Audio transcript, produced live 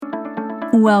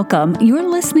Welcome. You're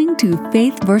listening to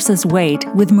Faith versus Weight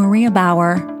with Maria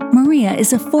Bauer. Maria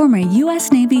is a former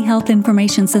U.S. Navy Health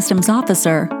Information Systems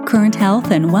officer, current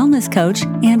health and wellness coach,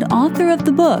 and author of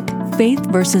the book Faith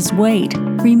versus Weight,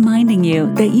 reminding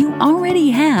you that you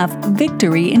already have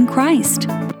victory in Christ.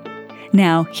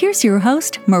 Now, here's your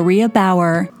host, Maria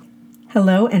Bauer.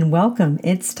 Hello and welcome.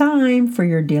 It's time for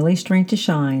your Daily Strength to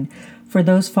Shine. For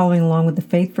those following along with the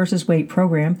Faith versus Weight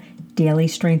program, Daily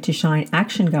Strength to Shine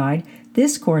Action Guide,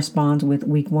 this corresponds with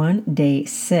Week 1, Day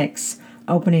 6,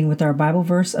 opening with our Bible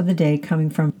verse of the day coming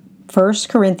from 1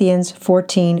 Corinthians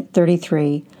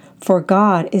 14:33. For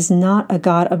God is not a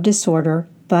God of disorder,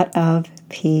 but of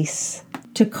peace.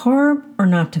 To carb or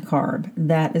not to carb?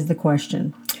 That is the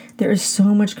question. There is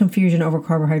so much confusion over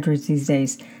carbohydrates these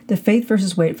days. The Faith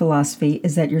versus Weight philosophy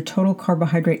is that your total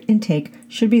carbohydrate intake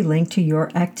should be linked to your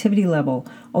activity level.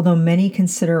 Although many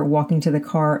consider walking to the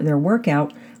car their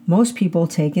workout, most people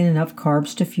take in enough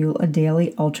carbs to fuel a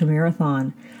daily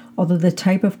ultramarathon. Although the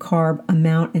type of carb,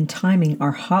 amount, and timing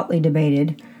are hotly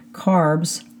debated,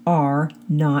 carbs are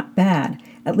not bad.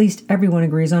 At least everyone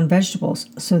agrees on vegetables,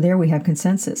 so there we have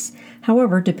consensus.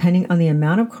 However, depending on the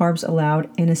amount of carbs allowed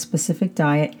in a specific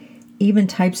diet, even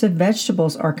types of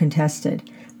vegetables are contested.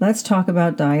 Let's talk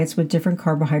about diets with different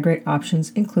carbohydrate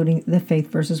options, including the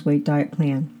Faith versus Weight diet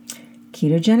plan.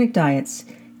 Ketogenic diets.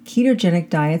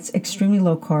 Ketogenic diets, extremely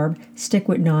low carb, stick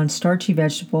with non-starchy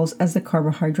vegetables as the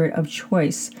carbohydrate of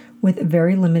choice, with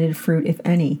very limited fruit, if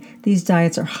any. These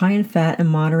diets are high in fat and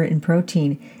moderate in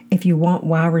protein. If you want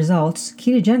wow results,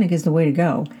 ketogenic is the way to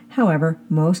go. However,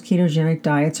 most ketogenic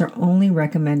diets are only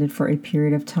recommended for a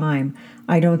period of time.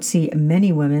 I don't see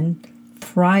many women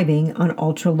thriving on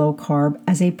ultra-low carb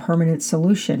as a permanent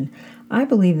solution. I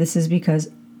believe this is because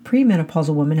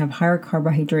premenopausal women have higher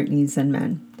carbohydrate needs than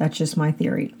men. That's just my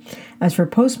theory. As for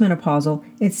postmenopausal,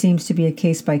 it seems to be a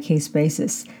case-by-case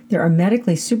basis. There are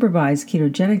medically supervised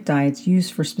ketogenic diets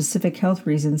used for specific health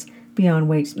reasons beyond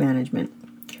weight management.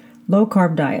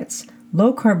 Low-carb diets.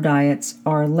 Low-carb diets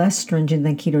are less stringent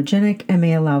than ketogenic and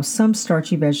may allow some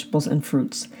starchy vegetables and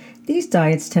fruits. These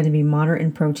diets tend to be moderate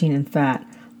in protein and fat.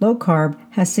 Low carb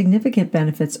has significant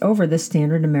benefits over the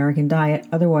standard American diet,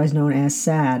 otherwise known as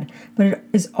SAD, but it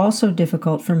is also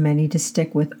difficult for many to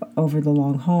stick with over the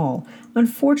long haul.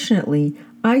 Unfortunately,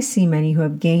 I see many who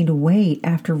have gained weight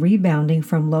after rebounding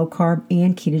from low carb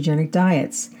and ketogenic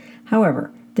diets.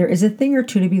 However, there is a thing or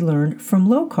two to be learned from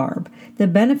low carb. The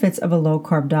benefits of a low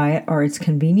carb diet are its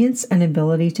convenience and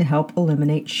ability to help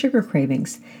eliminate sugar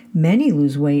cravings. Many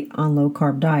lose weight on low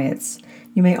carb diets.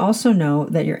 You may also know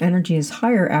that your energy is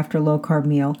higher after a low carb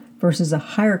meal versus a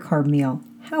higher carb meal.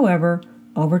 However,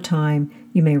 over time,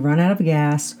 you may run out of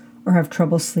gas or have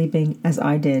trouble sleeping, as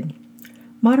I did.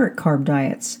 Moderate carb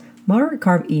diets. Moderate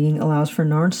carb eating allows for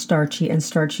non-starchy and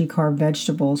starchy carb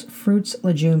vegetables, fruits,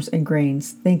 legumes, and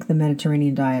grains. Think the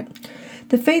Mediterranean diet.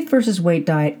 The Faith versus Weight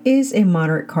diet is a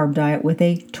moderate carb diet with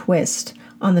a twist.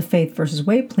 On the Faith versus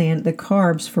Weight plan, the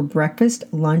carbs for breakfast,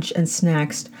 lunch, and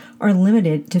snacks are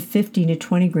limited to 15 to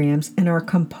 20 grams and are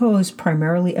composed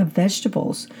primarily of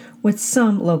vegetables, with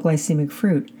some low glycemic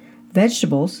fruit.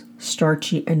 Vegetables,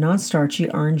 starchy and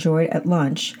non-starchy, are enjoyed at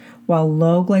lunch, while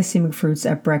low glycemic fruits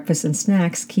at breakfast and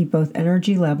snacks keep both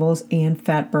energy levels and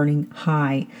fat burning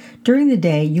high. During the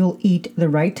day, you'll eat the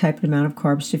right type of amount of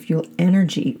carbs to fuel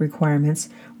energy requirements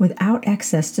without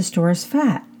excess to store as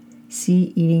fat.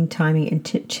 See eating timing and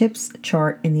tips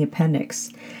chart in the appendix.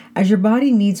 As your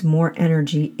body needs more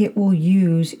energy, it will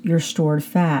use your stored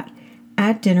fat.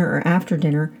 At dinner or after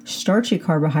dinner, starchy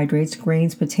carbohydrates,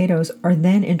 grains, potatoes are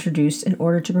then introduced in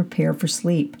order to prepare for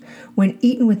sleep. When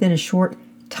eaten within a short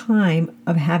time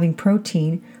of having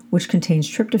protein, which contains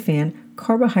tryptophan,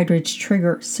 carbohydrates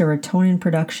trigger serotonin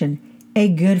production, a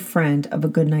good friend of a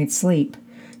good night's sleep.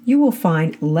 You will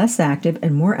find less active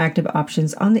and more active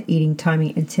options on the eating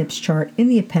timing and tips chart in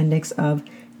the appendix of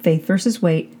Faith versus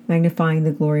Weight, Magnifying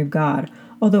the Glory of God.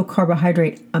 Although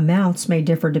carbohydrate amounts may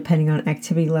differ depending on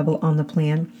activity level on the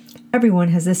plan, everyone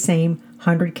has the same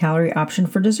 100-calorie option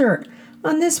for dessert.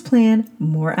 On this plan,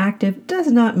 more active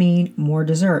does not mean more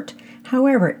dessert.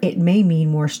 However, it may mean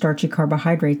more starchy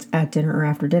carbohydrates at dinner or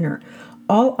after dinner.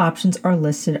 All options are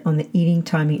listed on the eating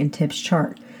timing and tips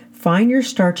chart. Find your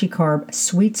starchy carb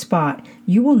sweet spot.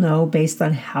 You will know based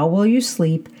on how well you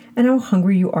sleep and how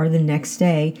hungry you are the next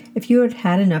day if you had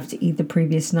had enough to eat the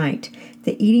previous night.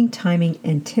 The eating timing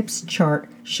and tips chart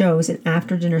shows an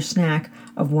after-dinner snack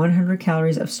of 100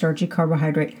 calories of starchy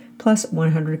carbohydrate plus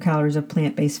 100 calories of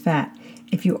plant-based fat.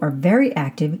 If you are very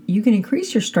active, you can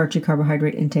increase your starchy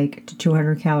carbohydrate intake to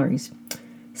 200 calories.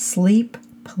 Sleep,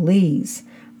 please.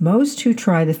 Most who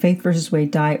try the Faith vs.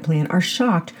 Weight diet plan are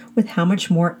shocked with how much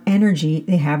more energy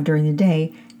they have during the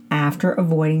day after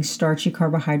avoiding starchy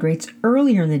carbohydrates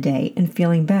earlier in the day and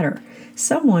feeling better.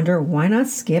 Some wonder why not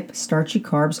skip starchy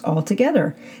carbs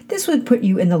altogether. This would put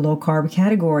you in the low-carb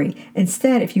category.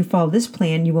 Instead, if you follow this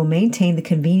plan, you will maintain the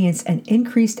convenience and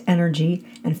increased energy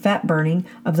and fat burning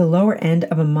of the lower end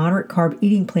of a moderate carb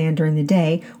eating plan during the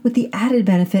day, with the added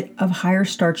benefit of higher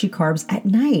starchy carbs at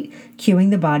night,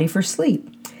 cueing the body for sleep.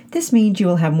 This means you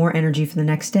will have more energy for the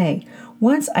next day.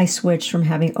 Once I switched from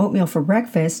having oatmeal for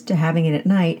breakfast to having it at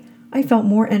night, I felt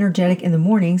more energetic in the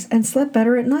mornings and slept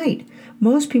better at night.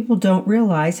 Most people don't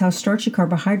realize how starchy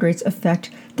carbohydrates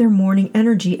affect their morning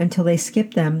energy until they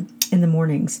skip them in the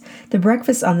mornings. The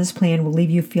breakfast on this plan will leave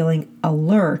you feeling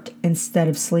alert instead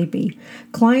of sleepy.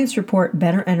 Clients report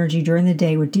better energy during the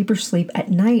day with deeper sleep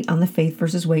at night on the Faith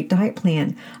vs. Weight diet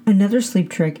plan. Another sleep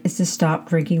trick is to stop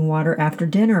drinking water after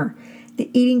dinner. The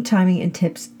eating timing and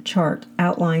tips chart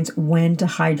outlines when to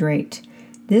hydrate.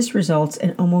 This results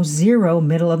in almost zero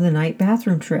middle-of-the-night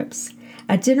bathroom trips.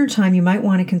 At dinner time, you might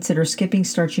want to consider skipping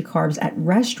starchy carbs at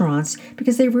restaurants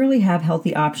because they really have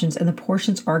healthy options and the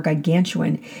portions are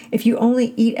gargantuan. If you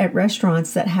only eat at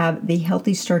restaurants that have the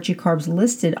healthy starchy carbs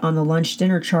listed on the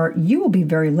lunch-dinner chart, you will be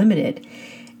very limited.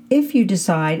 If you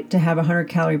decide to have a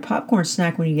 100-calorie popcorn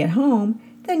snack when you get home,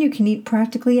 then you can eat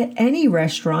practically at any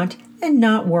restaurant and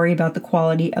not worry about the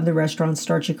quality of the restaurant's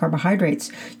starchy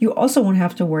carbohydrates. You also won't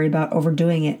have to worry about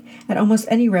overdoing it. At almost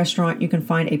any restaurant, you can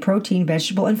find a protein,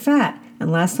 vegetable, and fat.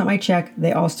 And last time I checked,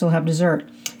 they all still have dessert.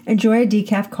 Enjoy a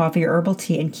decaf coffee or herbal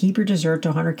tea and keep your dessert to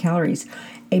 100 calories.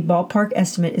 A ballpark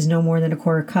estimate is no more than a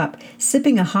quarter cup.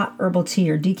 Sipping a hot herbal tea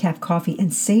or decaf coffee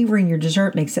and savoring your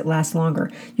dessert makes it last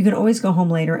longer. You can always go home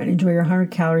later and enjoy your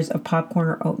 100 calories of popcorn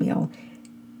or oatmeal,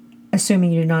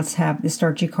 assuming you do not have the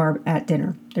starchy carb at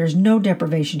dinner. There's no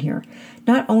deprivation here.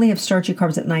 Not only have starchy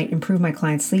carbs at night improved my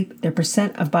clients' sleep, their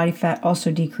percent of body fat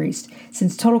also decreased.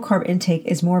 Since total carb intake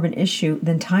is more of an issue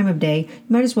than time of day, you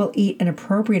might as well eat an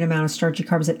appropriate amount of starchy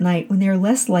carbs at night when they are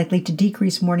less likely to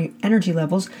decrease morning energy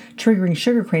levels, triggering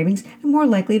sugar cravings, and more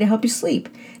likely to help you sleep.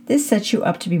 This sets you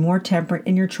up to be more temperate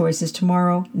in your choices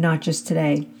tomorrow, not just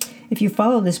today. If you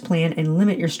follow this plan and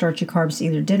limit your starchy carbs to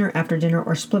either dinner, after dinner,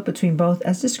 or split between both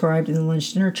as described in the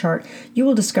lunch-dinner chart, you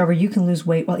will discover you can lose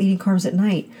weight while eating carbs at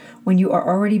night. When you are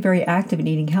already very active in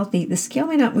eating healthy, the scale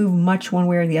may not move much one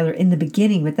way or the other in the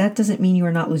beginning, but that doesn't mean you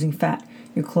are not losing fat.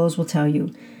 Your clothes will tell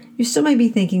you. You still might be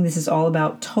thinking this is all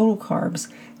about total carbs.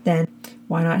 Then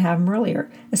why not have them earlier,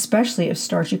 especially if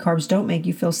starchy carbs don't make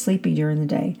you feel sleepy during the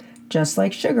day. Just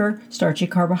like sugar, starchy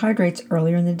carbohydrates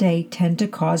earlier in the day tend to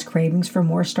cause cravings for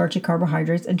more starchy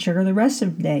carbohydrates and sugar the rest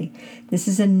of the day. This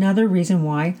is another reason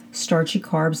why starchy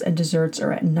carbs and desserts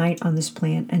are at night on this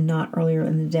plan and not earlier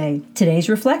in the day. Today's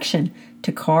reflection,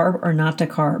 to carb or not to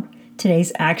carb.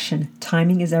 Today's action,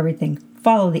 timing is everything.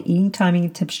 Follow the eating timing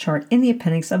and tips chart in the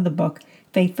appendix of the book,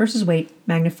 Faith vs. Weight,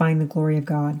 Magnifying the Glory of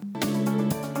God.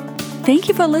 Thank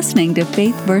you for listening to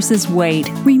Faith vs. Weight,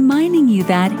 reminding you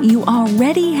that you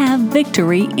already have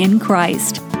victory in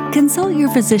Christ. Consult your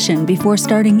physician before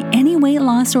starting any weight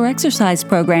loss or exercise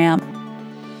program.